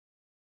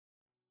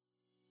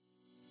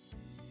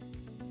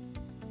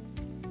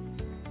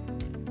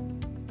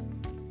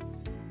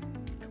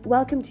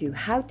Welcome to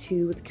How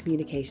To with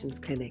Communications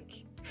Clinic.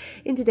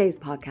 In today's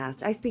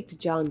podcast, I speak to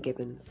John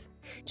Gibbons.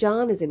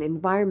 John is an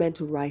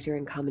environmental writer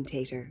and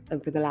commentator,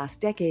 and for the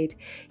last decade,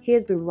 he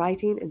has been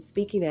writing and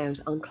speaking out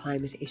on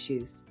climate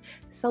issues,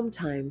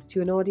 sometimes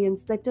to an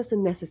audience that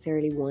doesn't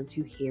necessarily want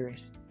to hear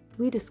it.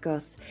 We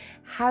discuss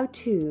how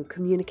to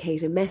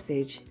communicate a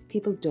message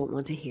people don't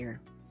want to hear.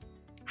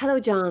 Hello,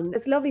 John.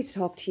 It's lovely to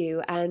talk to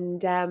you.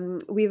 And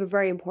we have a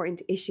very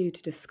important issue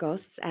to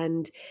discuss,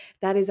 and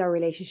that is our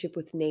relationship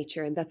with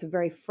nature. And that's a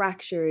very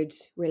fractured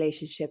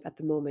relationship at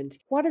the moment.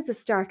 What is the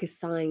starkest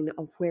sign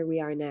of where we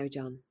are now,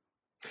 John?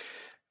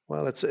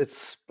 Well,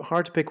 it's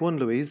hard to pick one,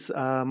 Louise.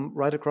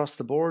 Right across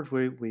the board,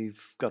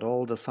 we've got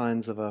all the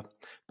signs of a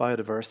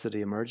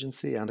biodiversity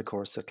emergency and, of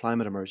course, a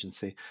climate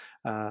emergency.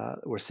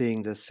 We're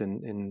seeing this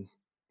in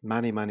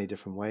many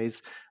different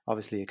ways.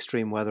 Obviously,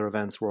 extreme weather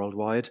events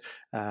worldwide,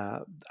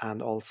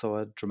 and also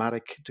a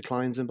dramatic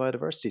declines in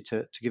biodiversity.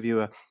 To give you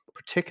a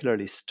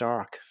particularly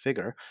stark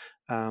figure,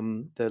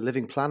 the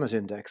Living Planet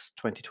Index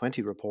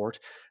 2020 report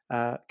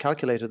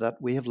calculated that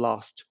we have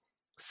lost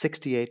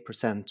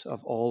 68%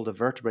 of all the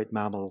vertebrate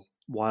mammal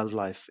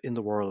wildlife in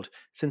the world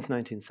since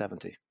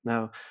 1970.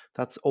 Now,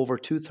 that's over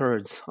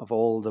 2/3 of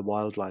all the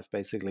wildlife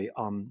basically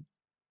on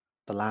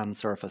the land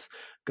surface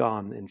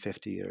gone in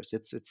 50 years.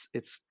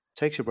 It's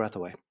takes your breath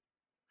away.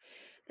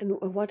 And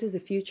what does the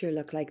future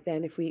look like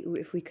then if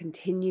we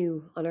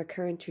continue on our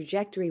current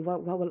trajectory?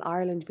 What will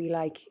Ireland be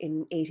like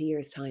in 80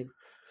 years' time?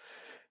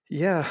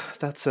 Yeah,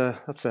 that's a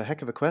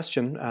heck of a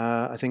question.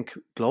 I think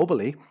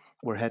globally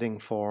we're heading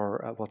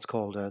for what's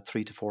called a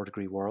 3 to 4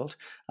 degree world.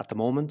 At the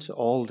moment,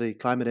 all the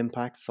climate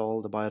impacts,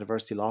 all the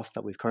biodiversity loss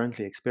that we've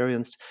currently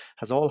experienced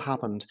has all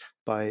happened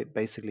by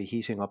basically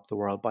heating up the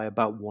world by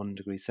about 1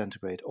 degree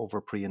centigrade over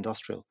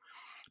pre-industrial.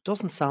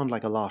 Doesn't sound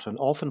like a lot, and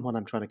often when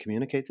I'm trying to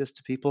communicate this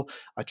to people,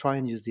 I try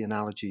and use the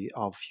analogy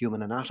of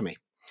human anatomy.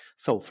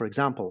 So, for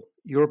example,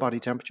 your body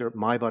temperature,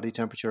 my body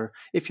temperature,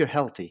 if you're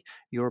healthy,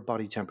 your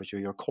body temperature,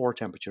 your core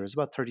temperature is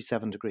about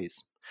 37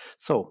 degrees.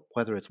 So,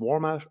 whether it's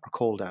warm out or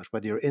cold out,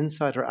 whether you're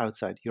inside or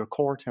outside, your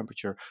core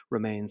temperature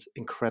remains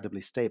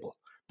incredibly stable.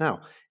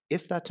 Now,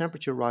 if that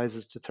temperature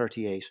rises to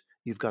 38,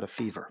 you've got a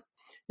fever.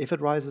 If it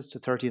rises to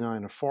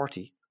 39 or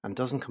 40 and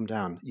doesn't come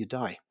down, you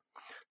die.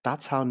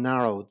 That's how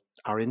narrow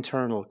our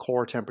internal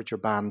core temperature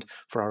band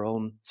for our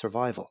own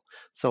survival.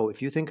 So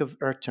if you think of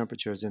Earth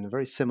temperatures in a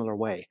very similar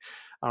way,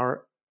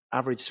 our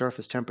average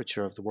surface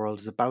temperature of the world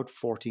is about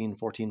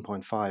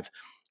 14.5,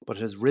 but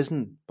it has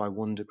risen by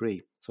 1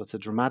 degree. So it's a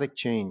dramatic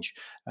change.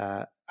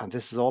 And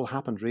this has all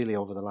happened really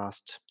over the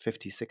last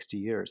 50, 60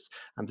 years.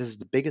 And this is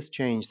the biggest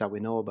change that we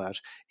know about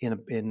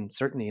in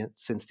certainly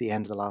since the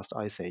end of the last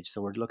ice age.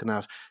 So we're looking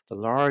at the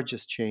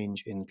largest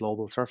change in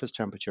global surface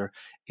temperature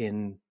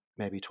in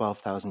maybe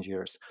 12,000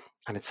 years.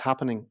 And it's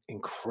happening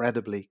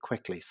incredibly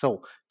quickly.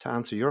 So, to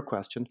answer your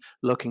question,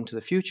 looking to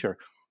the future,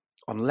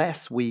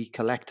 unless we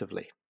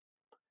collectively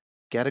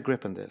get a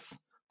grip on this,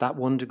 that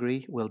 1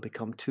 degree will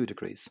become 2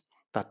 degrees.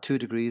 That 2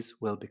 degrees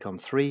will become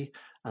three,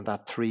 and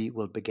that three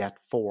will beget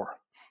four.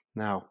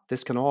 Now,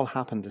 this can all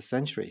happen this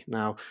century.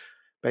 Now,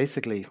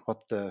 basically,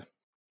 what the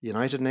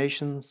United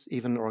Nations,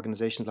 even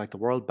organizations like the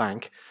World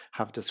Bank,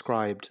 have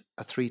described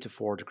a 3 to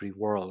 4 degree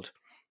world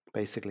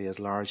basically as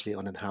largely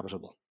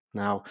uninhabitable.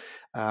 Now,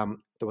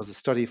 there was a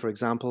study, for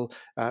example,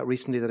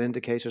 recently that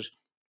indicated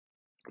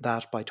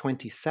that by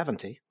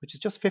 2070, which is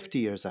just 50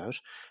 years out,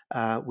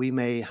 we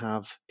may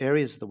have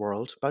areas of the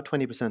world, about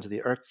 20% of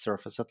the Earth's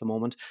surface at the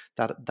moment,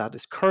 that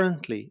is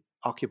currently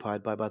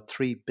occupied by about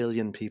 3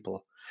 billion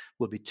people,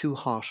 will be too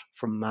hot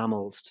for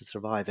mammals to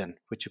survive in,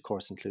 which of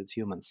course includes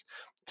humans.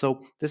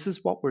 So this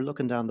is what we're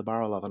looking down the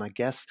barrel of, and I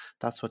guess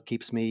that's what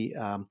keeps me,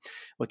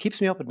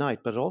 keeps me up at night,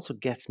 but it also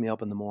gets me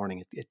up in the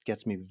morning. It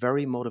gets me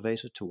very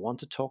motivated to want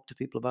to talk to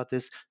people about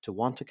this, to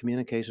want to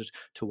communicate it,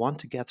 to want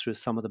to get through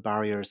some of the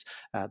barriers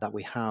that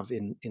we have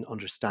in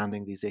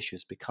understanding these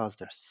issues because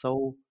they're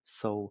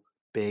so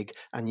big,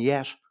 and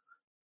yet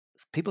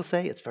people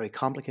say it's very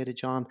complicated,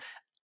 John.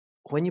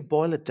 When you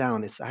boil it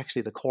down, it's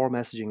actually the core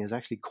messaging is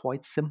actually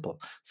quite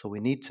simple. So we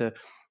need to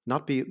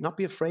not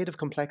be afraid of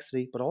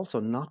complexity, but also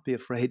not be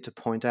afraid to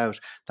point out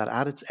that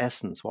at its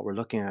essence, what we're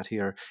looking at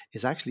here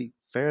is actually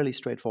fairly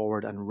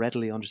straightforward and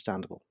readily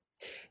understandable.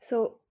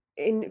 So,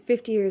 in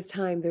 50 years'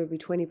 time, there will be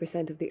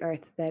 20% of the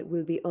earth that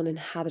will be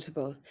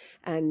uninhabitable,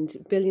 and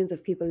billions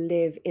of people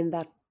live in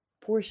that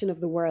portion of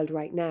the world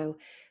right now.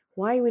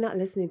 Why are we not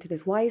listening to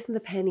this? Why isn't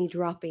the penny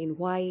dropping?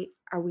 Why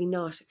are we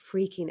not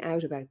freaking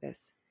out about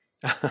this?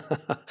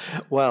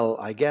 Well,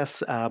 I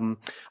guess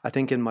I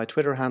think in my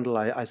Twitter handle,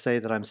 I say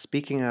that I'm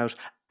speaking out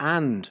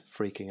and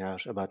freaking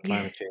out about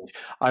climate change.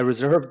 I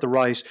reserve the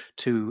right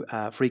to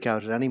freak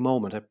out at any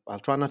moment.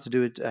 I'll try not to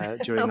do it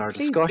during Oh, our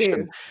please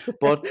discussion, do.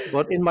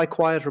 but in my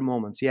quieter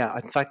moments, yeah.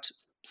 In fact,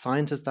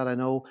 scientists that I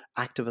know,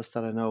 activists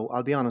that I know,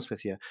 I'll be honest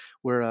with you,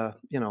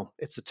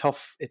 it's a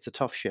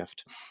tough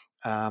shift.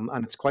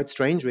 And it's quite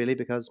strange, really,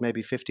 because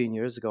maybe 15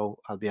 years ago,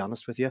 I'll be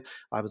honest with you,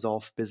 I was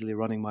off busily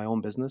running my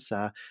own business,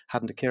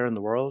 hadn't a care in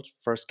the world,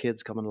 first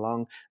kids coming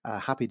along,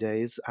 happy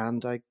days,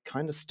 and I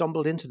kind of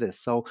stumbled into this.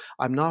 So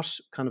I'm not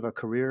kind of a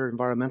career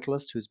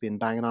environmentalist who's been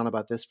banging on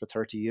about this for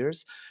 30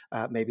 years.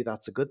 Maybe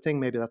that's a good thing,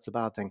 maybe that's a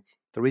bad thing.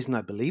 The reason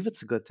I believe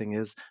it's a good thing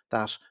is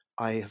that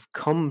I have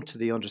come to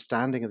the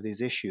understanding of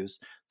these issues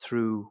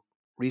through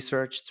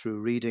research, through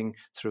reading,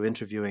 through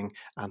interviewing,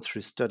 and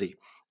through study.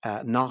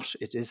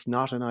 It is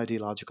not an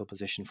ideological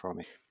position for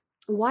me.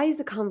 Why is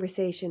the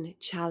conversation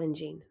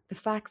challenging? The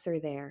facts are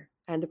there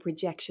and the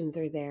projections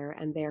are there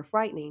and they're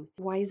frightening.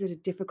 Why is it a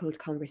difficult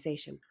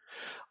conversation?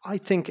 I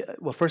think,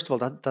 well, first of all,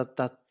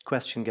 that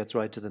question gets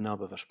right to the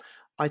nub of it.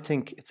 I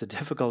think it's a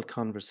difficult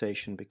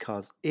conversation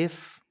because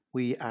if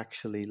we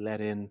actually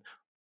let in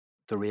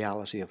the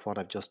reality of what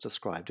I've just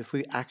described, if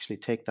we actually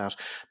take that,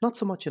 not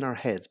so much in our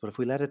heads, but if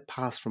we let it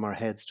pass from our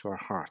heads to our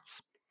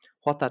hearts,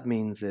 what that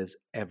means is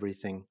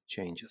everything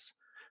changes.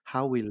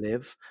 How we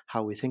live,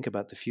 how we think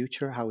about the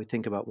future, how we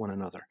think about one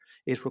another.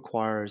 It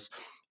requires,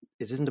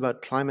 it isn't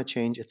about climate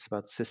change, it's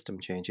about system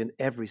change in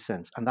every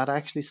sense. And that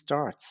actually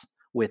starts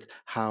with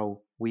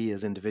how we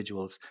as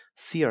individuals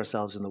see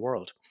ourselves in the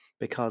world.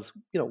 Because,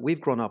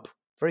 we've grown up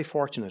very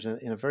fortunate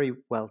in a very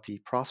wealthy,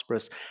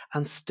 prosperous,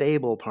 and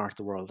stable part of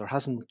the world. There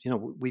hasn't,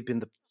 we've been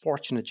the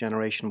fortunate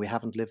generation. We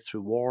haven't lived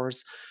through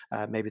wars,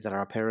 maybe that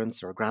our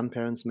parents or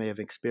grandparents may have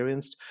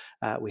experienced.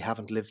 We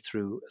haven't lived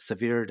through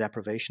severe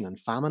deprivation and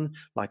famine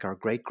like our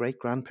great great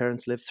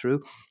grandparents lived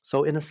through.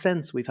 So, in a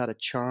sense, we've had a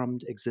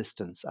charmed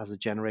existence as a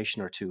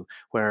generation or two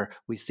where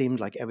we seemed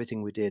like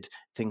everything we did,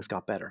 things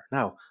got better.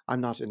 Now,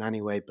 I'm not in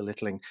any way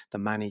belittling the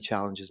many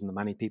challenges and the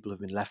many people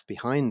who've been left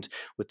behind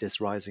with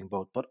this rising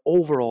boat, but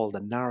overall,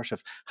 the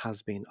narrative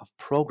has been of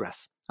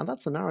progress. And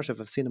that's the narrative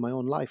I've seen in my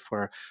own life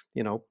where,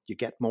 you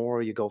get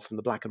more, you go from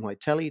the black and white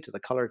telly to the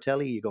color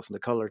telly, you go from the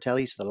color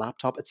telly to the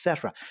laptop,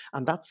 etc.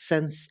 And that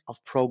sense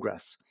of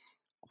progress,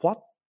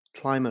 what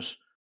climate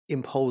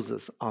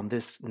imposes on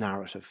this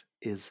narrative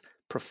is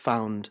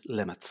profound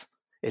limits.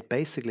 It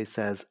basically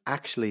says,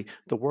 actually,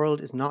 the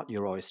world is not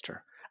your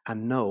oyster.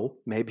 And no,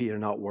 maybe you're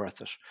not worth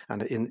it.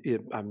 And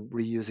I'm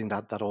reusing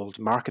that old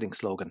marketing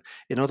slogan.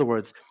 In other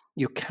words,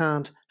 you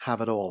can't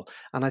have it all.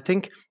 And I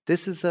think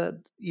this is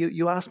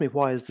you asked me,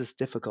 why is this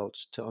difficult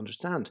to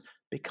understand?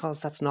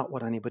 Because that's not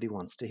what anybody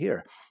wants to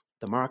hear.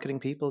 The marketing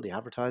people, the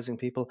advertising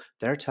people,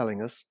 they're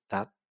telling us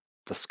that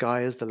the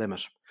sky is the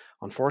limit.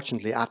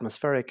 Unfortunately,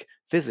 atmospheric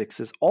physics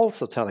is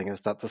also telling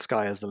us that the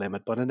sky is the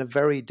limit, but in a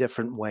very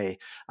different way.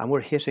 And we're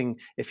hitting,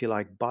 if you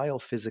like,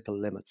 biophysical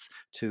limits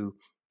to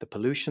the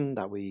pollution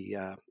that we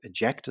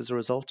eject as a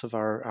result of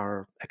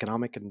our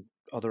economic and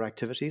other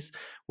activities.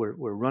 We're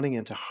running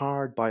into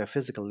hard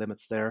biophysical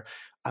limits there.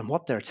 And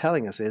what they're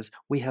telling us is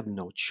we have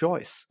no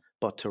choice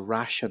but to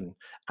ration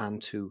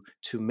and to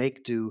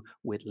make do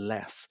with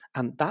less.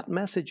 And that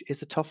message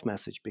is a tough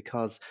message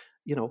because,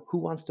 who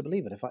wants to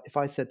believe it? If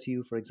I said to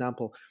you, for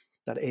example,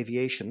 that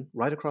aviation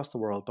right across the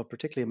world, but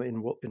particularly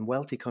in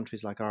wealthy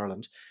countries like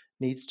Ireland,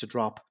 needs to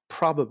drop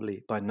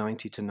probably by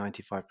 90 to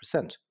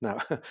 95%. Now,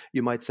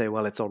 you might say,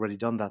 well, it's already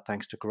done that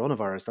thanks to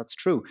coronavirus. That's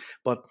true.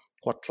 But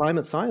what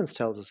climate science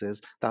tells us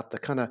is that the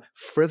kind of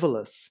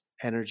frivolous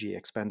energy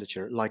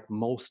expenditure, like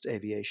most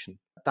aviation,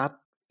 that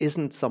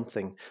isn't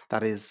something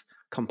that is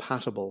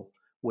compatible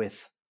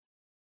with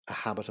a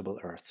habitable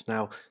Earth.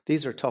 Now,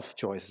 these are tough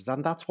choices,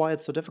 and that's why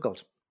it's so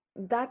difficult.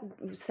 That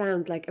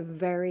sounds like a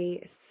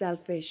very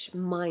selfish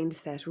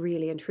mindset,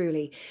 really and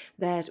truly,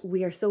 that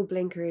we are so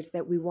blinkered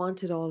that we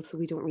want it all, so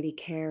we don't really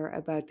care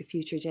about the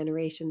future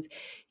generations.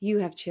 You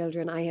have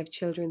children, I have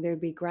children, there'll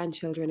be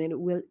grandchildren, and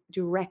it will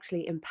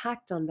directly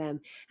impact on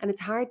them. And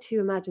it's hard to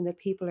imagine that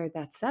people are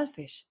that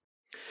selfish.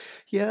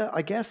 Yeah,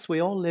 I guess we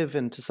all live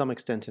in to some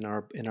extent in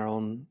our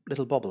own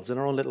little bubbles, in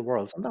our own little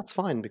worlds, and that's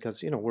fine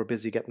because we're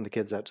busy getting the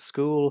kids out to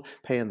school,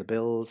 paying the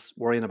bills,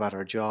 worrying about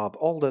our job,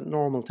 all the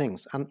normal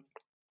things. And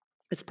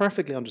it's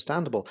perfectly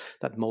understandable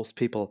that most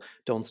people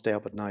don't stay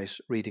up at night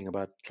reading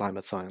about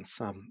climate science.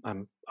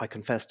 I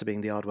confess to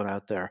being the odd one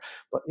out there,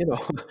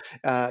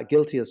 but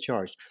guilty as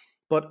charged.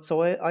 But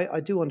so I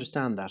do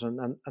understand that,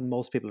 and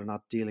most people are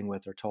not dealing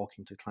with or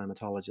talking to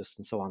climatologists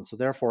and so on. So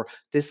therefore,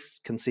 this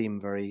can seem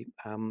very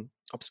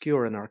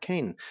obscure and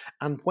arcane.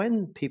 And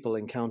when people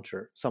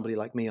encounter somebody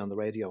like me on the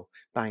radio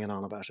banging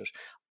on about it,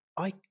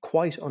 I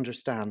quite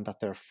understand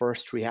that their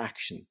first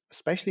reaction,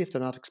 especially if they're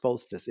not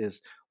exposed to this,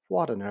 is,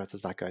 what on earth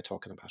is that guy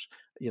talking about?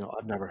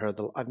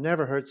 I've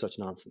never heard such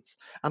nonsense.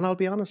 And I'll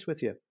be honest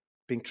with you,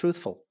 being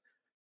truthful,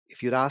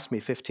 if you'd asked me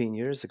 15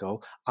 years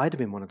ago, I'd have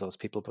been one of those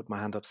people put my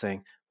hand up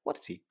saying, what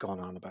is he going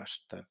on about?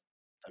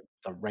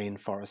 The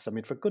rainforest. I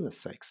mean, for goodness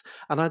sakes.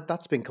 And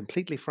that's been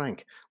completely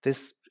frank.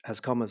 This has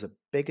come as a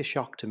big a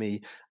shock to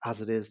me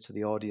as it is to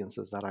the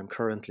audiences that I'm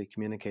currently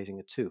communicating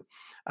it to.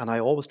 And I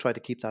always try to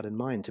keep that in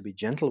mind, to be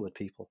gentle with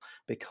people,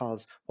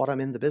 because what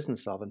I'm in the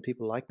business of, and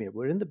people like me,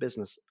 we're in the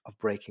business of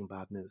breaking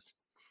bad news.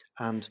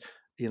 And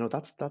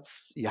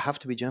that's you have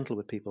to be gentle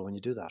with people when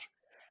you do that.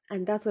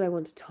 And that's what I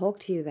want to talk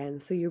to you then.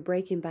 So you're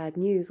breaking bad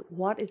news.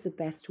 What is the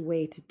best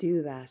way to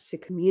do that, to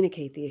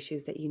communicate the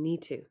issues that you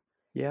need to?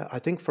 Yeah, I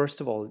think first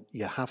of all,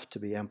 you have to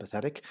be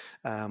empathetic.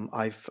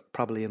 I've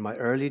probably in my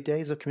early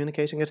days of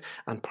communicating it,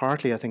 and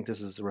partly I think this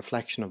is a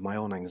reflection of my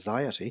own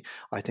anxiety.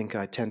 I think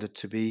I tended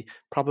to be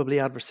probably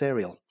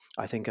adversarial.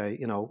 I think a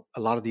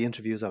lot of the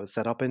interviews I was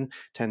set up in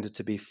tended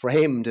to be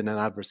framed in an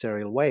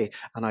adversarial way,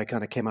 and I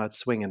kind of came out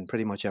swinging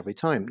pretty much every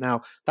time.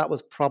 Now, that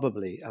was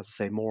probably, as I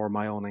say, more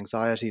my own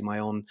anxiety, my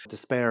own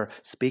despair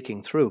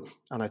speaking through.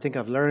 And I think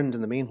I've learned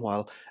in the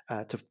meanwhile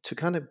to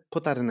kind of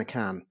put that in a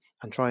can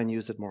and try and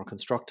use it more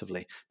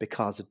constructively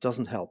because it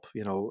doesn't help.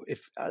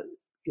 If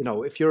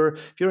you're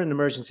in an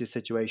emergency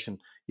situation,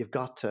 you've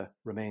got to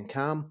remain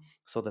calm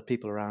so that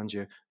people around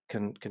you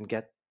can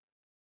get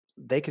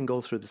they can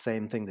go through the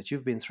same thing that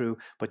you've been through,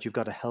 but you've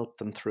got to help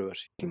them through it.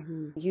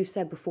 You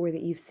said before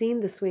that you've seen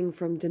the swing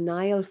from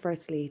denial,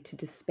 firstly, to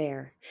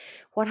despair.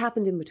 What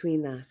happened in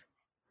between that?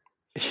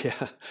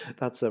 Yeah,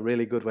 that's a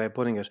really good way of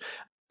putting it.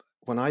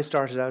 When I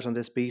started out on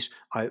this beat,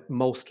 I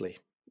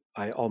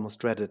almost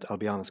dreaded, I'll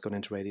be honest, going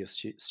into radio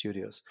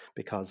studios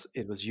because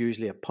it was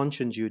usually a Punch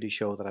and Judy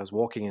show that I was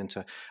walking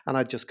into, and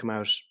I'd just come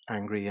out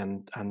angry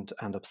and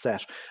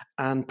upset,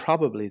 and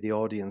probably the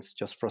audience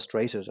just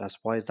frustrated as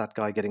why is that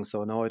guy getting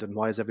so annoyed and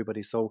why is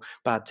everybody so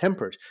bad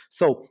tempered?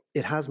 So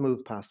it has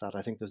moved past that.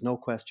 I think there's no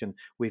question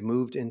we've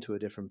moved into a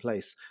different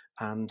place,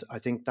 and I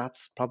think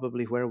that's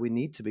probably where we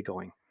need to be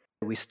going.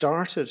 We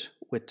started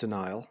with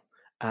denial.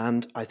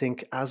 And I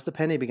think as the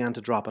penny began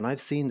to drop, and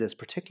I've seen this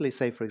particularly,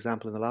 say, for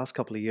example, in the last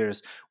couple of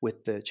years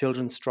with the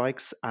children's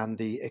strikes and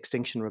the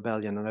Extinction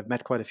Rebellion, and I've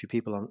met quite a few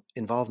people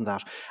involved in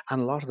that,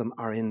 and a lot of them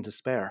are in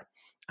despair.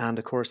 And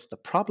of course, the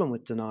problem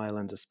with denial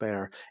and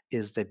despair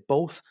is they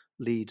both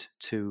lead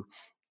to,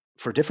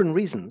 for different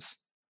reasons,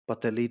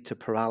 but they lead to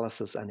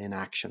paralysis and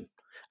inaction.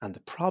 And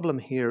the problem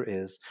here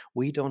is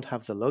we don't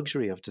have the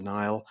luxury of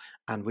denial,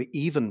 and we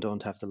even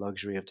don't have the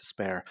luxury of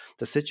despair.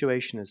 The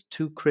situation is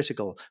too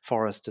critical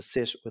for us to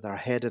sit with our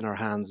head in our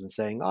hands and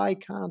saying, I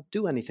can't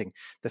do anything.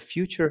 The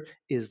future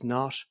is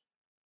not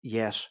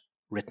yet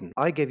written.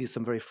 I gave you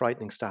some very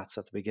frightening stats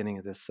at the beginning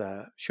of this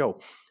show.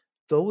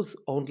 Those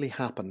only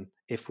happen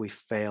if we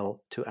fail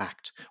to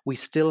act. We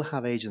still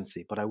have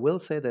agency, but I will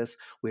say this,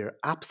 we are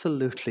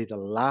absolutely the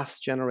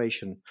last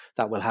generation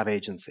that will have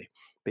agency.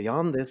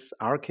 Beyond this,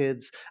 our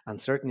kids and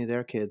certainly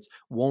their kids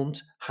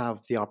won't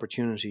have the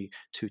opportunity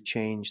to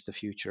change the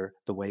future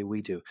the way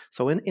we do.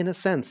 So in a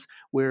sense,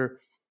 we're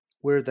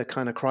the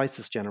kind of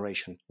crisis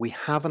generation. We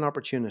have an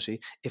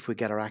opportunity if we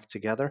get our act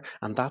together,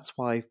 and that's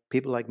why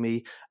people like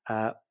me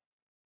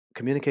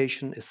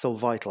communication is so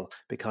vital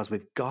because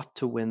we've got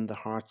to win the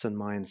hearts and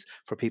minds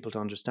for people to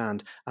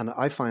understand. And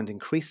I find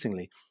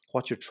increasingly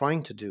what you're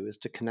trying to do is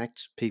to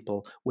connect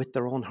people with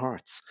their own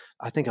hearts.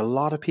 I think a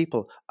lot of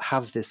people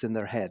have this in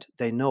their head.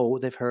 They know,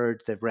 they've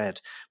heard, they've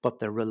read, but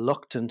they're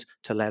reluctant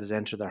to let it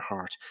enter their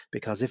heart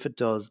because if it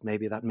does,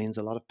 maybe that means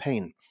a lot of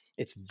pain.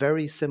 It's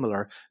very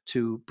similar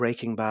to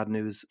breaking bad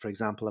news, for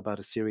example, about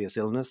a serious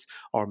illness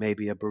or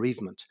maybe a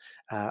bereavement.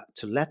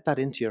 To let that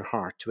into your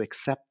heart, to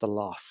accept the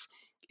loss,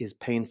 is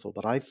painful.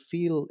 But I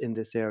feel in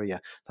this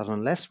area that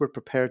unless we're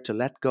prepared to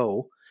let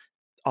go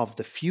of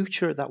the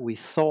future that we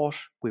thought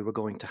we were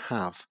going to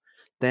have,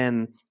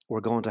 then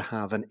we're going to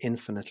have an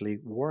infinitely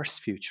worse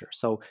future.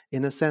 So,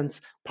 in a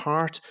sense,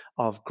 part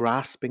of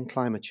grasping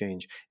climate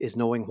change is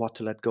knowing what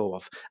to let go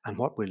of. And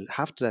what we'll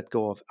have to let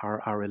go of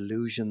are our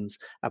illusions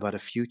about a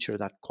future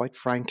that, quite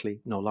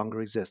frankly, no longer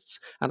exists.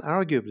 And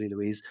arguably,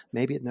 Louise,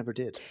 maybe it never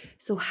did.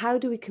 So, how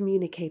do we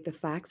communicate the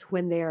facts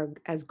when they are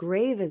as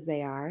grave as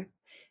they are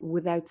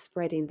without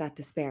spreading that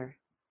despair?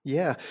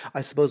 Yeah,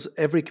 I suppose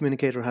every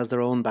communicator has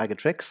their own bag of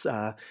tricks.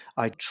 I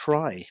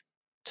try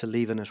to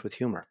leave in it with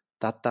humor.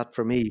 That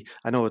for me,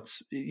 I know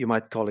it's you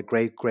might call it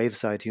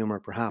graveside humor,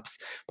 perhaps,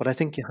 but I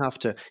think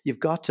you've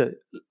got to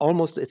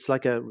almost. It's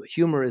like a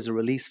humor is a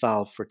release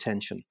valve for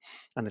tension,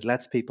 and it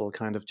lets people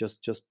kind of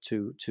just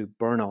to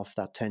burn off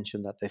that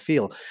tension that they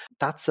feel.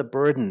 That's a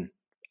burden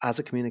as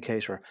a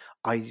communicator.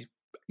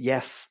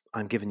 Yes,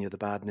 I'm giving you the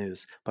bad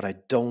news, but I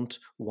don't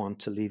want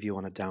to leave you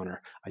on a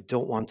downer. I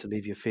don't want to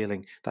leave you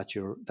feeling that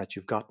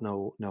you've got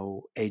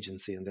no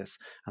agency in this.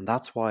 And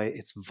that's why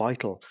it's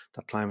vital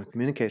that climate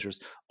communicators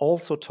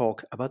also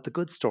talk about the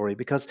good story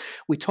because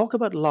we talk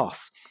about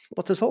loss,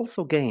 but there's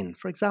also gain.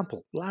 For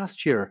example,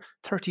 last year,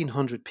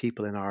 1,300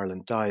 people in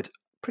Ireland died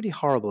pretty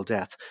horrible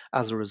death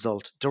as a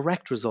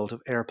direct result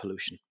of air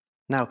pollution.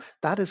 Now,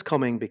 that is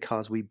coming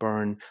because we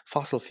burn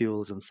fossil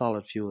fuels and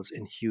solid fuels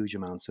in huge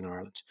amounts in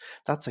Ireland.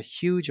 That's a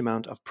huge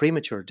amount of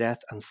premature death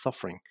and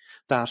suffering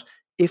that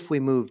if we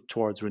move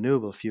towards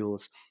renewable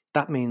fuels,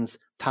 that means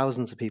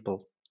thousands of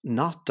people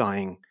not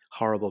dying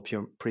horrible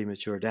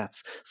premature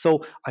deaths.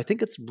 So I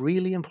think it's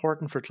really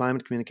important for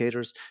climate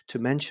communicators to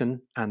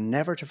mention and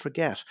never to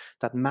forget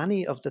that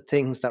many of the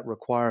things that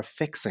require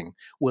fixing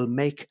will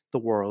make the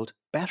world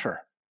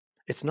better.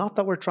 It's not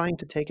that we're trying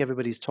to take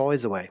everybody's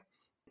toys away.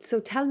 So,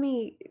 tell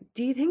me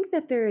Do you think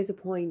that there is a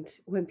point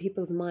when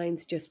people's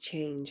minds just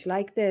change,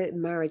 like the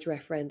marriage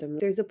referendum?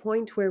 There's a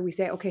point where we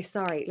say, okay,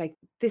 sorry, like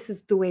this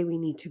is the way we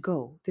need to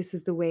go. This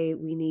is the way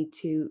we need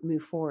to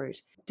move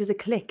forward. Does it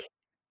click?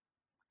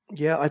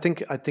 Yeah, I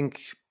think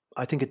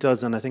it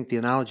does, and I think the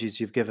analogies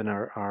you've given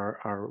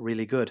are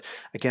really good.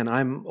 Again,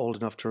 I'm old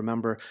enough to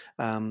remember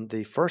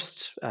the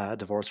first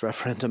divorce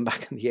referendum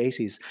back in the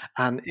 80s,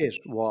 and it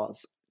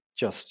was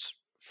just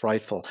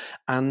frightful.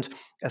 And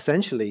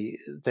essentially,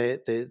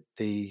 the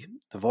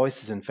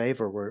voices in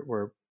favour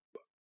were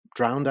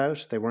drowned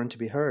out; they weren't to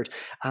be heard.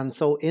 And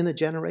so, in a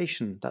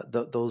generation,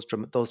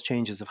 those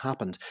changes have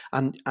happened,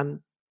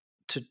 and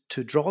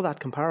to draw that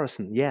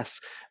comparison,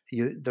 yes,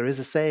 there is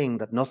a saying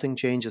that nothing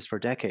changes for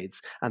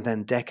decades, and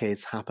then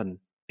decades happen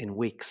in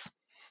weeks.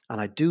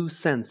 And I do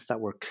sense that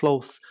we're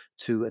close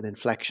to an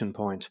inflection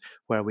point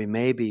where we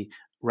may be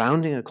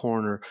rounding a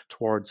corner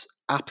towards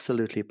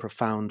absolutely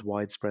profound,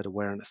 widespread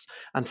awareness.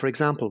 And for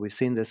example, we've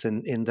seen this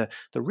in the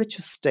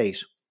richest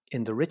state,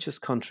 in the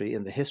richest country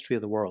in the history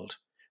of the world,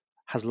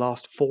 has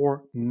lost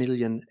 4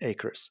 million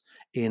acres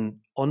in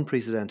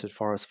unprecedented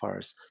forest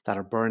fires that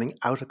are burning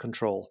out of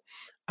control.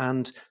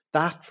 And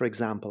that, for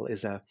example,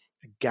 is a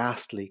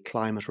ghastly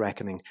climate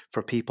reckoning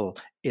for people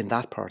in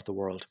that part of the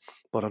world.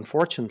 But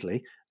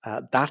unfortunately,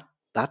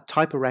 that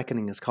type of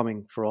reckoning is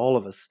coming for all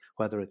of us,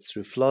 whether it's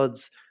through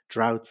floods,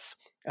 droughts,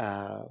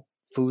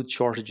 food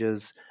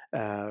shortages,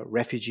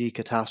 refugee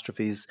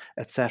catastrophes,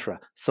 etc.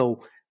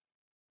 So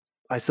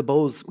I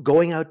suppose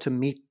going out to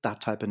meet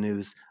that type of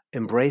news,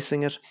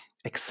 embracing it,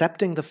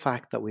 accepting the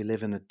fact that we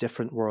live in a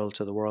different world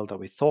to the world that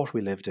we thought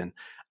we lived in,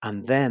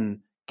 and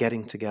then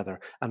getting together.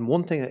 And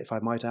one thing, if I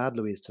might add,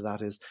 Louise, to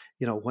that is,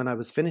 when I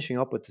was finishing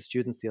up with the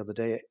students the other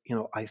day,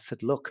 I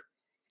said, look,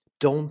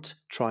 don't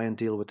try and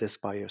deal with this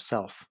by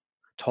yourself.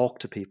 Talk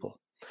to people.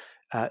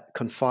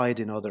 Confide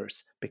in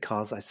others,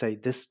 because I say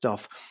this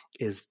stuff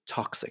is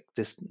toxic.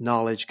 This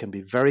knowledge can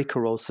be very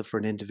corrosive for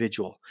an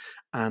individual.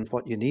 And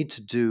what you need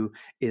to do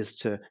is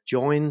to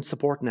join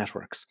support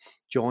networks,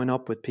 join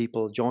up with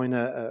people, join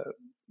an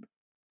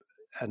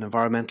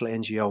environmental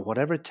NGO,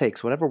 whatever it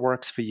takes, whatever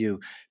works for you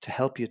to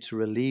help you to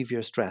relieve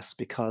your stress.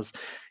 Because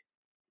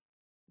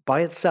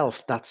by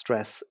itself, that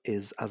stress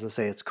is, as I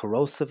say, it's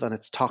corrosive and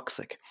it's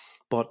toxic.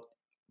 But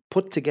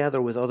put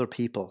together with other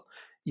people,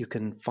 you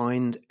can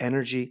find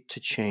energy to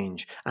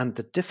change. And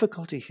the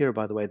difficulty here,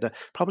 by the way,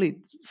 probably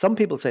some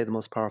people say the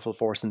most powerful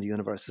force in the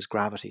universe is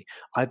gravity.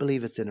 I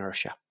believe it's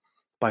inertia,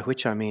 by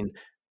which I mean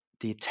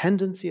the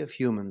tendency of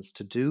humans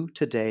to do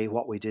today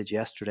what we did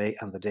yesterday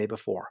and the day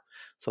before.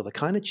 So the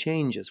kind of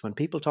changes, when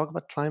people talk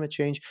about climate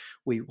change,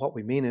 what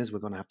we mean is we're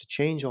going to have to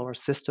change all our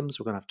systems,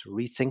 we're going to have to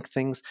rethink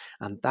things,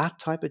 and that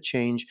type of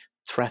change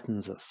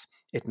threatens us.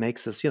 It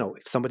makes us,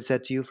 if somebody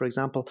said to you, for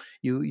example,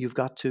 you've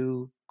got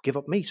to give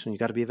up meat and you've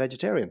got to be a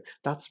vegetarian,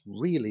 that's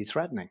really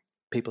threatening.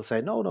 People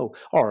say, no, no.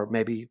 Or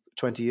maybe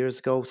 20 years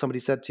ago, somebody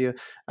said to you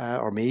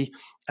or me,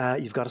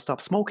 you've got to stop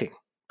smoking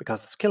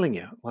because it's killing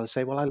you. Well, I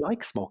say, well, I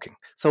like smoking.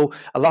 So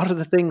a lot of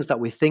the things that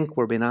we think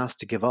we're being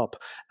asked to give up,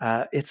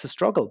 it's a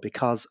struggle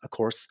because, of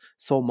course,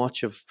 so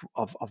much of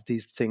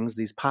these things,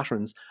 these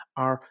patterns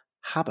are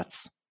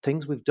habits,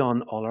 things we've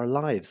done all our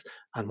lives.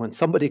 And when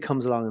somebody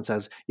comes along and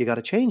says, you got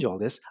to change all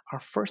this, our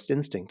first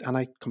instinct, and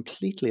I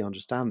completely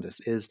understand this,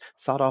 is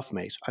sod off,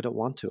 mate. I don't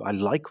want to. I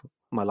like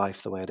my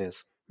life the way it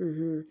is.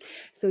 hmm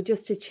So,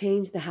 just to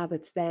change the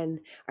habits, then,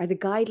 are the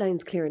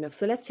guidelines clear enough?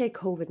 So, let's take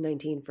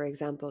COVID-19, for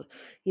example.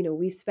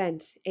 We've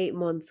spent 8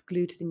 months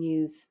glued to the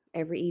news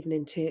every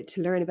evening to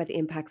learn about the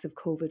impacts of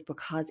COVID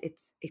because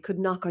it could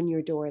knock on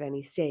your door at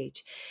any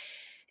stage.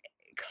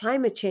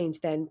 Climate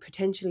change, then,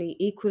 potentially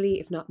equally,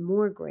 if not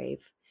more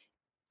grave.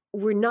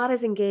 We're not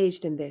as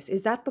engaged in this.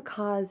 Is that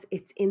because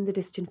it's in the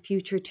distant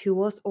future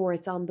to us, or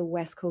it's on the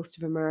west coast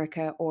of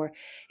America, or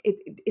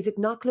is it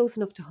not close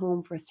enough to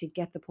home for us to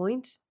get the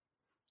point?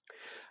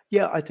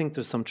 Yeah, I think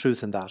there's some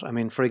truth in that. I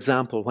mean, for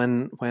example,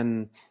 when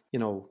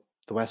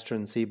the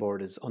western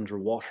seaboard is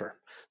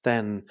underwater,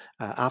 then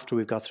after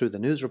we've got through the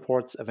news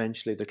reports,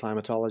 eventually the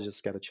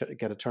climatologists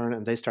get a turn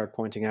and they start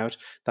pointing out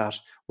that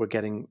we're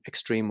getting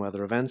extreme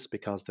weather events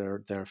because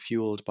they're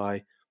fueled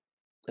by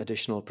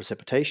additional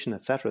precipitation,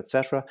 etc.,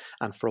 etc.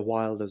 And for a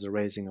while, there's a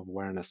raising of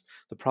awareness.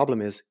 The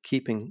problem is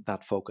keeping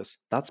that focus.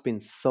 That's been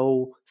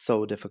so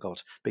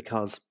difficult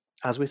because,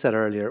 as we said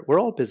earlier,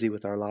 we're all busy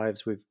with our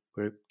lives.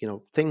 We're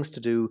things to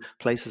do,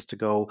 places to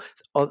go,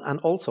 and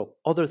also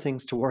other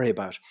things to worry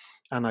about.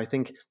 And I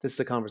think this is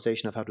a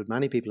conversation I've had with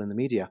many people in the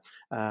media,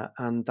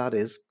 and that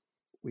is,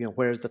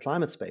 where's the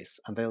climate space?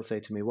 And they'll say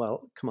to me,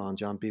 well, come on,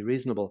 John, be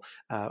reasonable.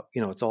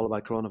 It's all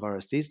about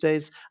coronavirus these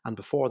days. And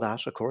before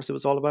that, of course, it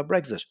was all about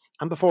Brexit.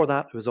 And before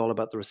that, it was all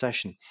about the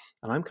recession.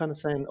 And I'm kind of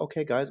saying,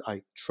 okay, guys,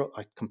 I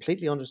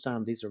completely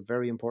understand these are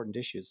very important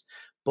issues,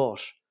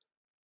 but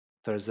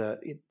there's the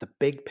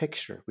big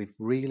picture. We've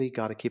really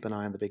got to keep an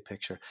eye on the big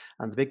picture.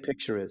 And the big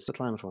picture is the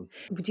climate one.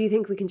 But do you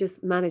think we can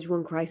just manage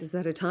one crisis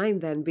at a time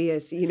then, be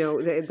it,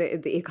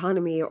 the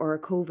economy or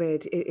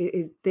COVID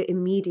is the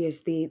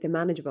immediate, the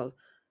manageable?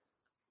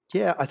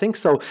 Yeah, I think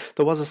so.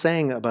 There was a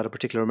saying about a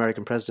particular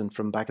American president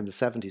from back in the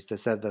 70s. They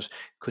said that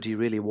could he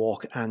really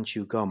walk and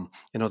chew gum?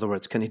 In other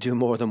words, can he do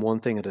more than one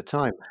thing at a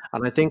time?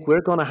 And I think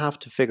we're going to have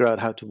to figure out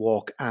how to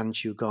walk and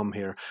chew gum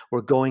here.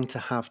 We're going to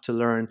have to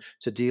learn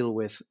to deal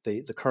with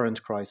the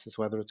current crisis,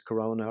 whether it's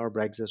Corona or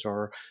Brexit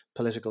or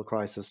political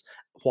crisis,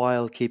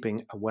 while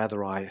keeping a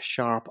weather eye, a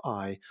sharp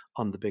eye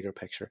on the bigger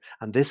picture.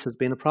 And this has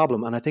been a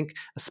problem. And I think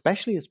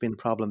especially it's been a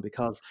problem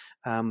because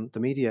the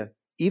media,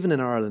 even in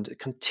Ireland, it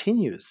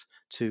continues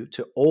to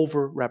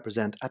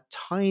overrepresent a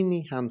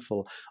tiny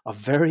handful of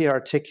very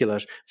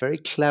articulate, very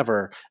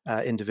clever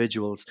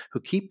individuals who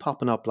keep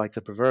popping up like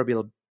the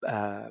proverbial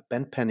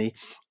bent penny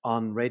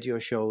on radio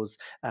shows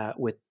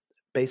with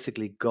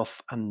basically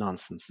guff and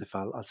nonsense. If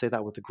I'll say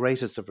that with the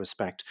greatest of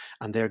respect,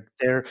 and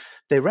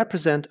they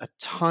represent a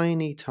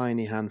tiny,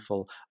 tiny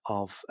handful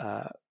of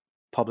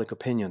public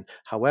opinion.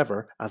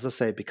 However, as I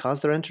say,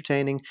 because they're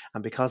entertaining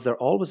and because they're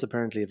always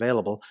apparently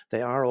available,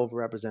 they are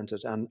overrepresented.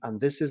 And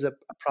this is a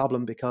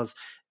problem because,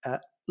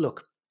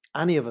 look,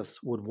 any of us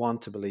would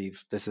want to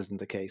believe this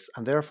isn't the case.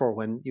 And therefore,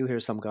 when you hear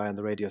some guy on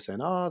the radio saying,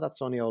 oh,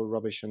 that's only all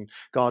rubbish and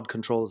God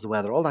controls the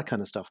weather, all that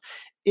kind of stuff,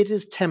 it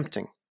is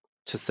tempting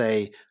to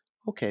say,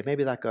 okay,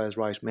 maybe that guy is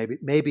right.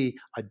 Maybe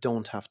I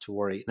don't have to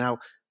worry. Now,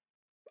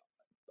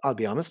 I'll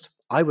be honest,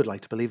 I would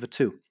like to believe it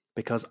too,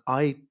 because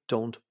I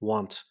don't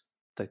want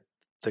the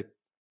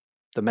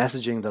the the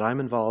messaging that I'm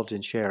involved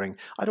in sharing,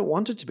 I don't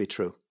want it to be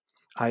true.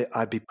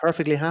 I'd be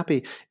perfectly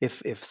happy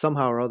if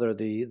somehow or other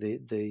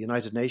the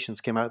United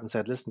Nations came out and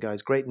said, listen,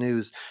 guys, great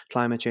news,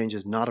 climate change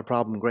is not a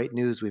problem, great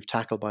news, we've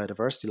tackled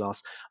biodiversity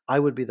loss. I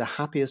would be the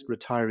happiest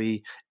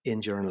retiree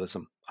in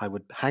journalism. I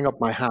would hang up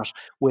my hat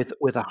with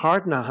a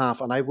heart and a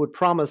half, and I would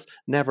promise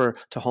never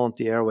to haunt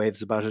the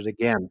airwaves about it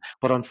again.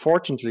 But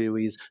unfortunately,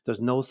 Louise, there's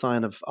no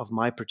sign of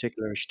my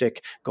particular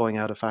shtick going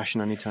out of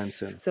fashion anytime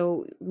soon.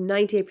 So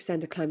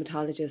 98% of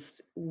climatologists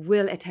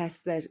will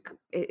attest that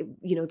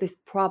this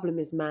problem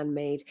is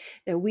man-made.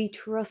 Now, we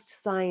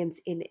trust science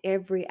in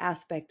every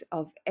aspect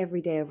of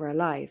every day of our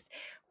lives.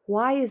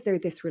 Why is there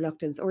this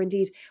reluctance, or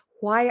indeed,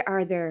 why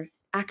are there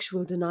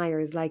actual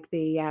deniers like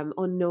the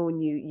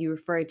unknown you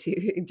referred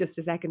to just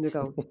a second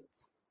ago?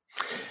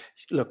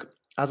 Look,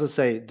 as I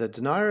say, the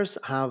deniers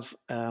have,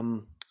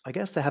 I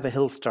guess they have a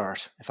hill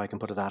start, if I can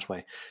put it that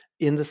way,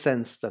 in the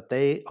sense that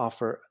they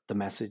offer the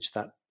message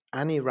that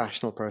any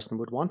rational person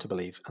would want to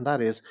believe, and that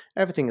is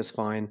everything is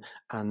fine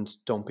and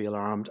don't be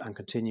alarmed and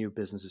continue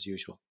business as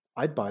usual.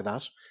 I'd buy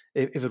that.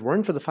 If it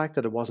weren't for the fact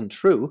that it wasn't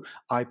true,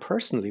 I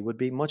personally would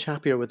be much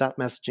happier with that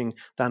messaging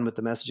than with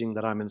the messaging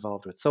that I'm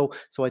involved with. So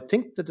I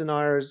think the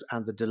deniers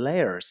and the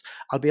delayers,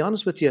 I'll be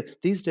honest with you,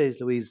 these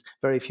days, Louise,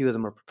 very few of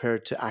them are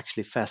prepared to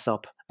actually fess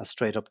up as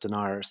straight up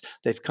deniers.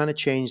 They've kind of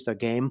changed their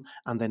game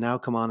and they now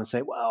come on and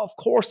say, well, of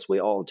course we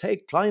all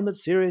take climate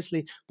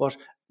seriously, but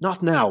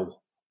not now.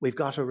 We've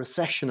got a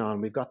recession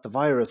on, we've got the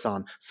virus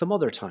on, some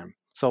other time.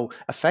 So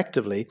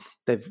effectively,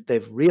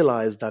 they've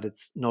realized that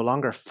it's no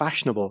longer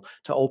fashionable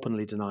to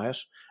openly deny it.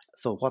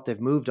 So what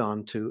they've moved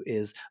on to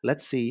is,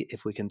 let's see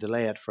if we can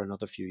delay it for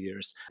another few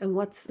years. And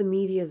what's the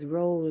media's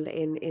role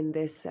in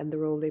this and the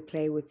role they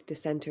play with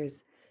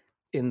dissenters?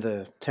 In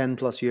the 10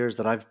 plus years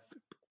that I've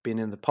been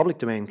in the public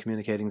domain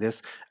communicating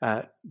this,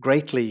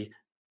 greatly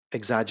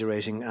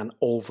exaggerating and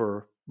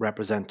over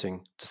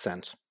representing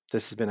dissent.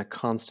 This has been a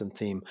constant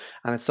theme,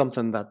 and it's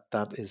something that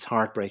is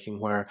heartbreaking.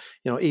 Where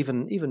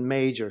even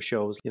major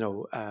shows,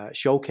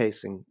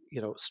 showcasing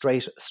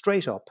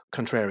straight up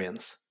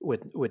contrarians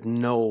with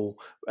no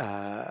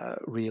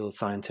real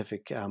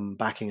scientific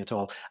backing at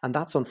all, and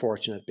that's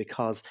unfortunate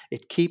because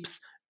it keeps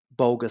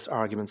bogus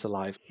arguments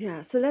alive.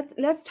 Yeah, so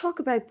let's talk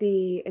about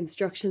the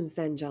instructions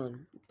then,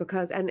 John,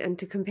 because and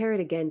to compare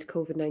it again to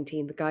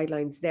COVID-19, the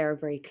guidelines there are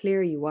very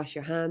clear. You wash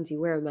your hands, you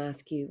wear a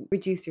mask, you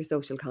reduce your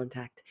social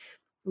contact.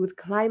 With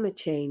climate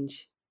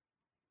change,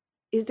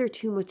 is there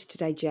too much to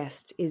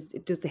digest?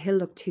 Does the hill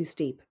look too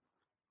steep?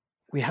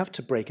 We have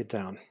to break it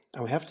down,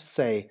 and we have to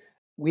say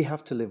we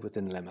have to live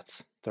within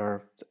limits. There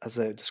are, as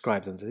I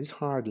described them, these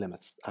hard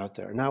limits out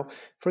there. Now,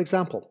 for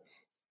example,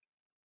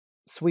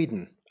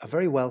 Sweden, a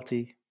very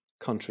wealthy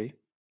country,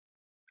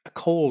 a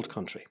cold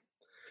country.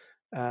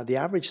 The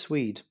average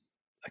Swede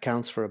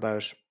accounts for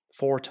about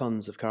 4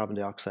 tons of carbon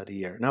dioxide a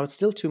year. Now, it's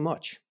still too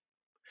much,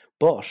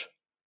 but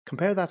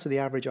compare that to the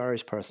average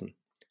Irish person.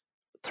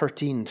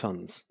 13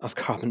 tons of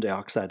carbon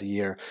dioxide a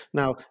year.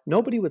 Now,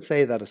 nobody would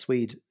say that a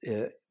Swede,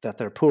 that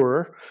they're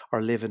poorer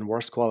or live in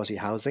worse quality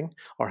housing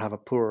or have a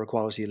poorer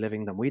quality of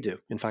living than we do.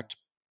 In fact,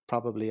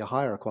 probably a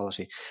higher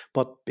quality.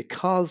 But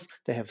because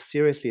they have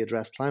seriously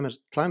addressed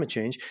climate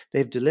change,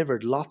 they've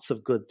delivered lots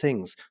of good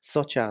things,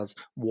 such as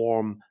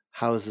warm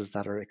houses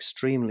that are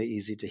extremely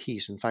easy to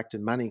heat. In fact,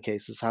 in many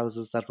cases,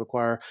 houses that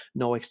require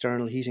no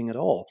external heating at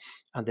all.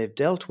 And they've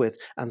dealt with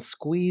and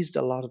squeezed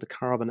a lot of the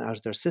carbon out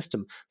of their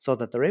system so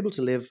that they're able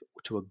to live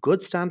to a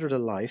good standard of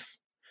life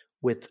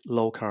with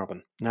low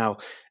carbon. Now,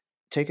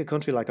 take a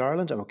country like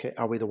Ireland, okay,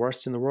 are we the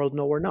worst in the world?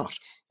 No, we're not.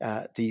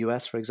 The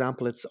US, for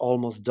example, it's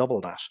almost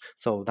double that.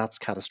 So that's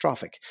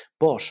catastrophic.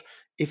 But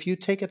if you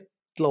take it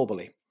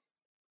globally,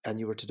 and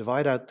you were to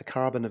divide out the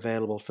carbon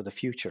available for the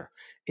future,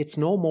 it's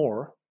no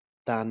more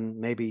than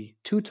maybe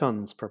 2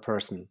 tons per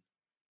person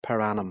per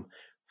annum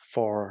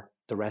for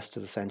the rest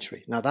of the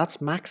century. Now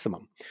that's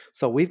maximum.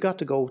 So we've got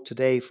to go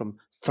today from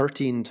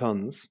 13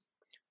 tons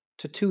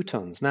to 2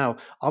 tons. Now,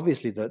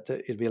 obviously,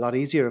 it'd be a lot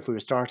easier if we were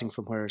starting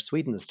from where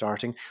Sweden is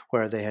starting,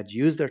 where they had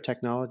used their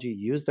technology,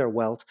 used their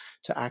wealth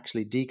to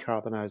actually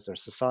decarbonize their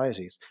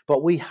societies.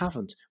 But we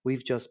haven't.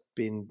 We've just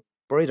been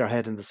buried our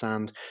head in the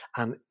sand,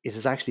 and it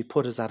has actually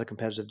put us at a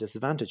competitive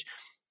disadvantage.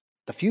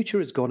 The future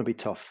is going to be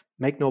tough.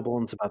 Make no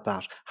bones about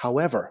that.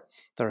 However,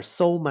 there are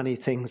so many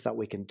things that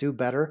we can do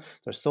better.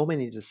 There's so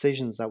many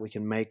decisions that we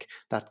can make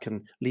that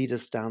can lead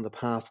us down the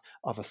path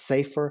of a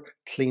safer,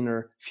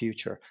 cleaner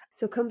future.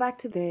 So come back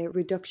to the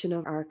reduction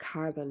of our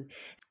carbon.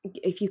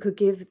 If you could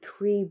give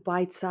 3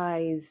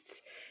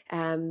 bite-sized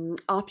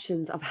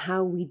options of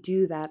how we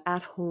do that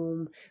at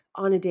home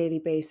on a daily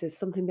basis,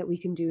 something that we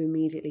can do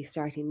immediately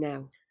starting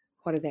now,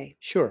 what are they?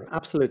 Sure,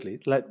 absolutely.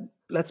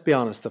 Let's be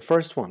honest. The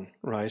first one,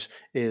 right,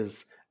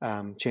 is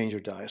change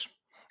your diet.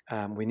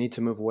 We need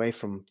to move away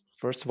from,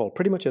 first of all,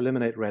 pretty much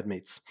eliminate red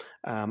meats.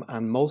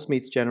 And most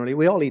meats generally,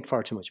 we all eat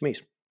far too much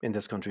meat in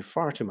this country,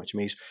 far too much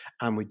meat,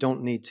 and we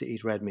don't need to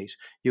eat red meat.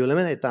 You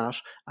eliminate that,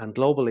 and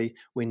globally,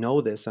 we know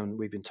this, and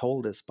we've been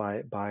told this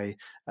by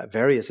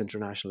various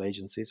international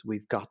agencies,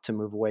 we've got to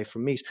move away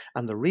from meat.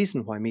 And the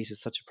reason why meat is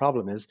such a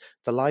problem is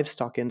the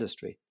livestock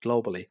industry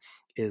globally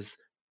is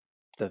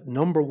the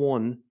number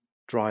one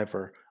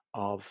driver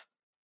of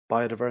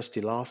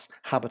biodiversity loss,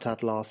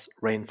 habitat loss,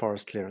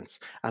 rainforest clearance.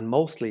 And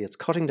mostly it's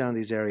cutting down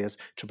these areas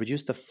to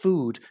produce the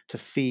food to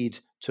feed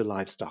to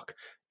livestock.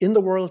 In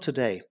the world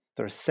today,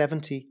 there are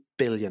 70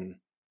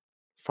 billion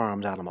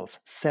farmed animals,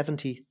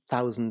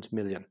 70,000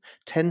 million,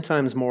 10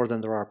 times more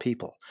than there are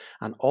people.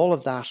 And all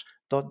of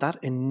that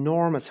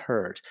enormous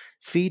herd,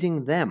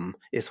 feeding them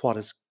is what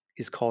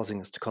is causing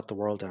us to cut the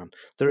world down.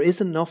 There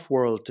is enough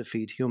world to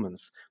feed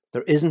humans.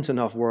 There isn't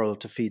enough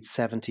world to feed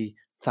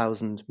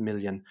 70,000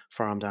 million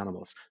farmed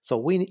animals. So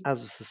we,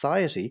 as a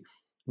society,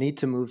 need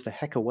to move the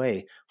heck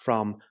away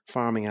from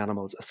farming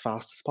animals as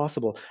fast as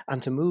possible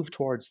and to move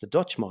towards the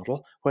Dutch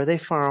model where they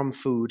farm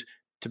food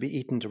to be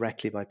eaten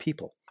directly by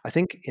people. I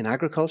think in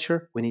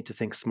agriculture, we need to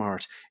think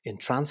smart. In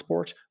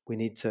transport, we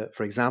need to,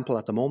 for example,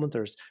 at the moment,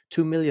 there's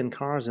 2 million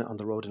cars on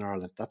the road in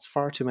Ireland. That's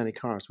far too many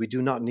cars. We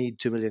do not need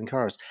 2 million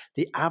cars.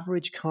 The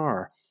average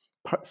car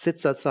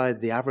sits outside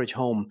the average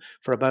home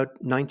for about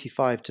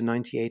 95 to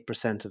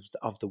 98%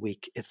 of the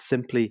week. It's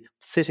simply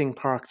sitting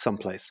parked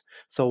someplace.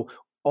 So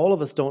all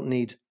of us don't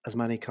need as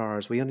many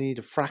cars. We only need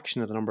a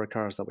fraction of the number of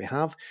cars that we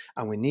have,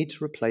 and we need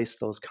to replace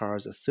those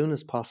cars as soon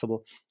as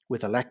possible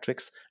with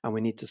electrics, and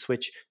we need to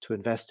switch to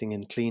investing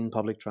in clean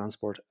public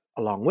transport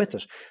along with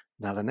it.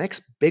 Now, the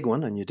next big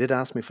one, and you did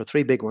ask me for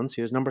 3 big ones,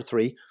 here's number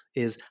 3,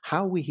 is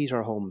how we heat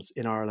our homes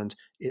in Ireland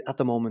at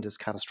the moment is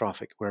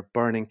catastrophic. We're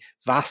burning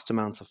vast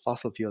amounts of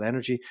fossil fuel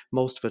energy,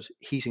 most of it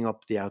heating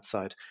up the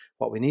outside.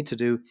 What we need to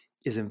do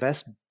is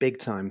invest big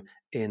time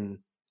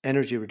in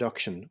energy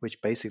reduction,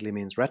 which basically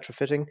means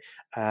retrofitting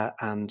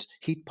and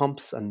heat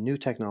pumps and new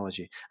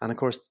technology. And of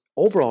course,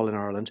 overall in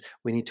Ireland,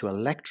 we need to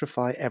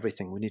electrify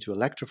everything. We need to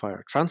electrify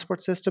our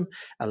transport system,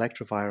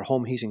 electrify our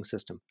home heating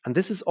system. And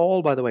this is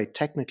all, by the way,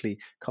 technically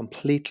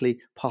completely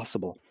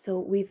possible. So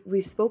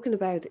we've spoken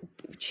about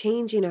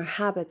changing our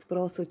habits, but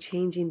also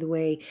changing the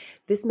way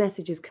this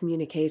message is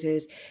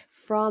communicated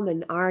from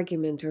an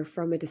argument or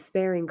from a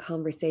despairing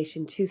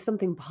conversation to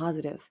something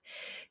positive.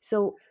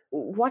 So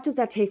what does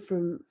that take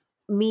from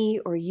me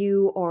or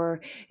you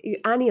or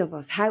any of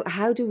us?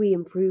 How do we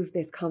improve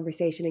this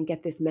conversation and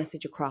get this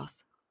message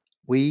across?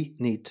 We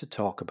need to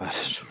talk about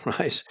it,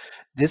 right?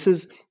 This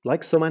is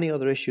like so many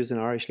other issues in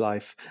Irish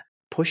life,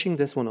 pushing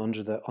this one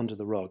under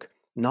the rug,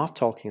 not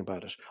talking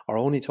about it or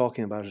only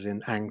talking about it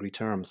in angry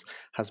terms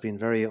has been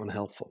very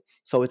unhelpful.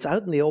 So it's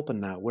out in the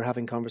open now. We're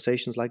having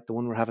conversations like the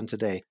one we're having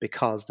today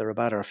because they're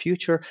about our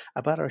future,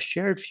 about our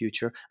shared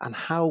future and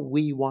how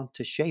we want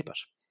to shape it.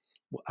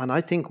 And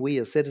I think we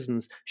as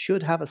citizens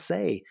should have a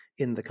say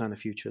in the kind of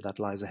future that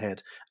lies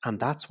ahead. And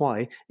that's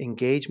why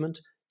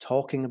engagement,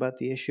 talking about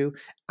the issue,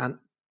 and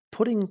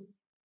putting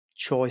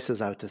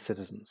choices out to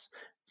citizens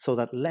so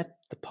that let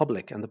the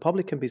public, and the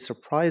public can be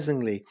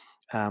surprisingly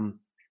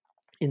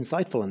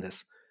insightful in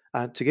this.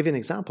 To give you an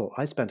example,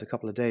 I spent a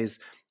couple of days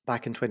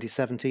back in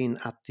 2017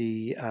 at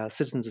the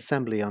Citizens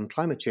Assembly on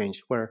Climate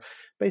Change, where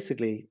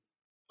basically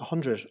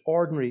 100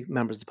 ordinary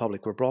members of the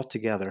public were brought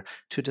together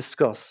to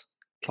discuss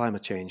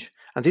climate change.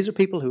 And these are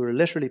people who were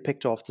literally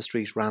picked off the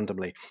street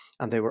randomly,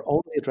 and they were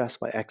only addressed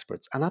by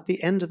experts. And at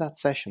the end of that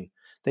session,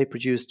 they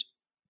produced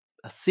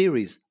a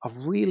series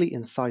of really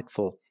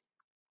insightful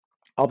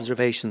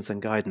observations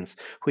and guidance,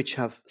 which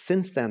have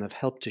since then have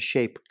helped to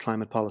shape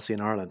climate policy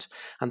in Ireland.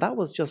 And that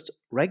was just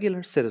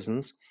regular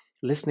citizens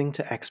listening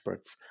to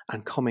experts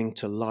and coming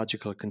to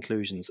logical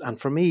conclusions. And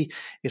for me,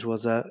 it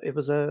was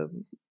a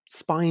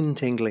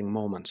spine-tingling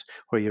moment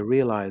where you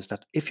realize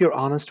that if you're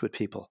honest with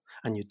people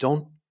and you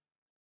don't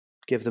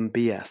give them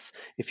BS.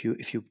 If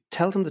you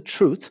tell them the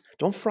truth,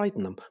 don't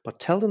frighten them, but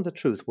tell them the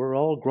truth. We're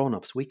all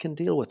grown-ups. We can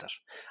deal with it.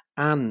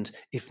 And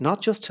if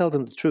not just tell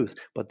them the truth,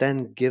 but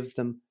then give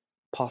them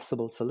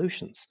possible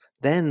solutions,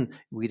 then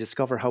we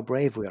discover how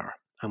brave we are.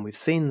 And we've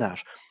seen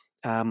that.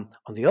 On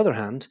the other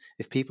hand,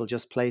 if people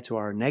just play to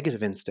our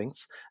negative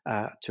instincts,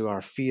 to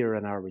our fear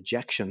and our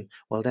rejection,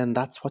 well, then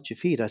that's what you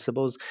feed. I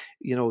suppose,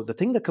 the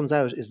thing that comes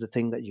out is the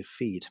thing that you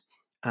feed.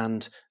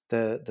 And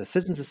the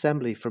Citizens'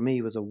 Assembly, for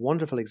me, was a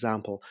wonderful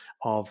example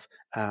of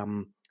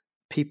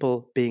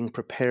people being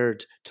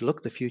prepared to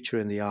look the future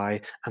in the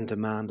eye and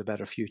demand a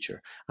better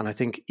future. And I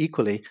think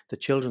equally, the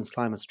Children's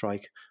Climate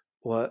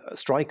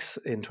Strikes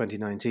in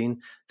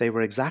 2019, they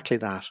were exactly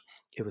that.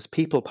 It was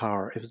people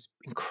power. It was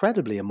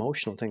incredibly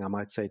emotional thing, I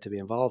might say, to be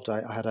involved.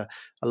 I had a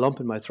lump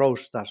in my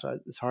throat that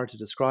it's hard to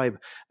describe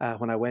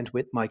when I went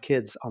with my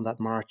kids on that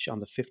march on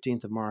the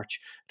 15th of March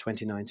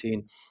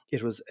 2019.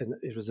 It was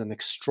an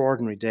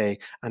extraordinary day.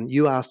 And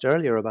you asked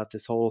earlier about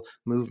this whole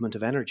movement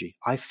of energy.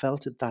 I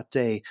felt it that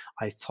day.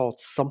 I thought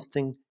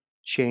something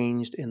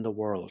changed in the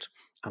world.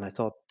 And I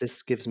thought,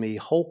 this gives me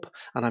hope.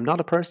 And I'm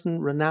not a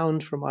person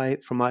renowned for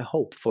my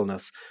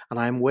hopefulness. And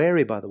I'm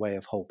wary, by the way,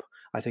 of hope.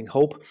 I think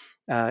hope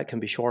can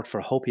be short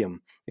for hopium.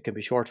 It can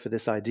be short for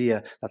this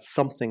idea that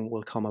something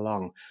will come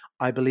along.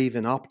 I believe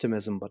in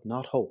optimism, but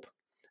not hope.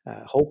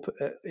 Hope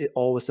it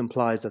always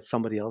implies that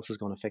somebody else is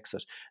going to fix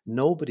it.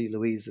 Nobody,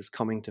 Louise, is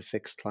coming to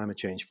fix climate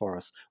change for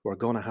us. We're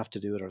going to have to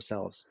do it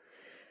ourselves.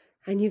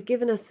 And you've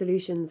given us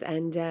solutions,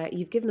 and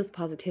you've given us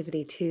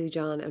positivity too,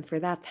 John. And for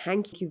that,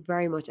 thank you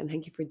very much. And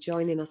thank you for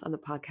joining us on the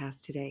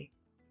podcast today.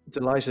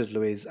 Delighted,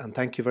 Louise. And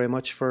thank you very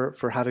much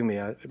for having me.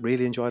 I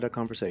really enjoyed our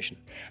conversation.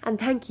 And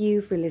thank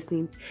you for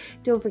listening.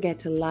 Don't forget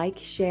to like,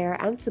 share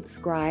and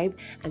subscribe,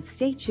 and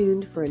stay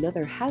tuned for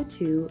another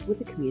how-to with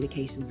the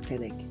Communications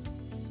Clinic.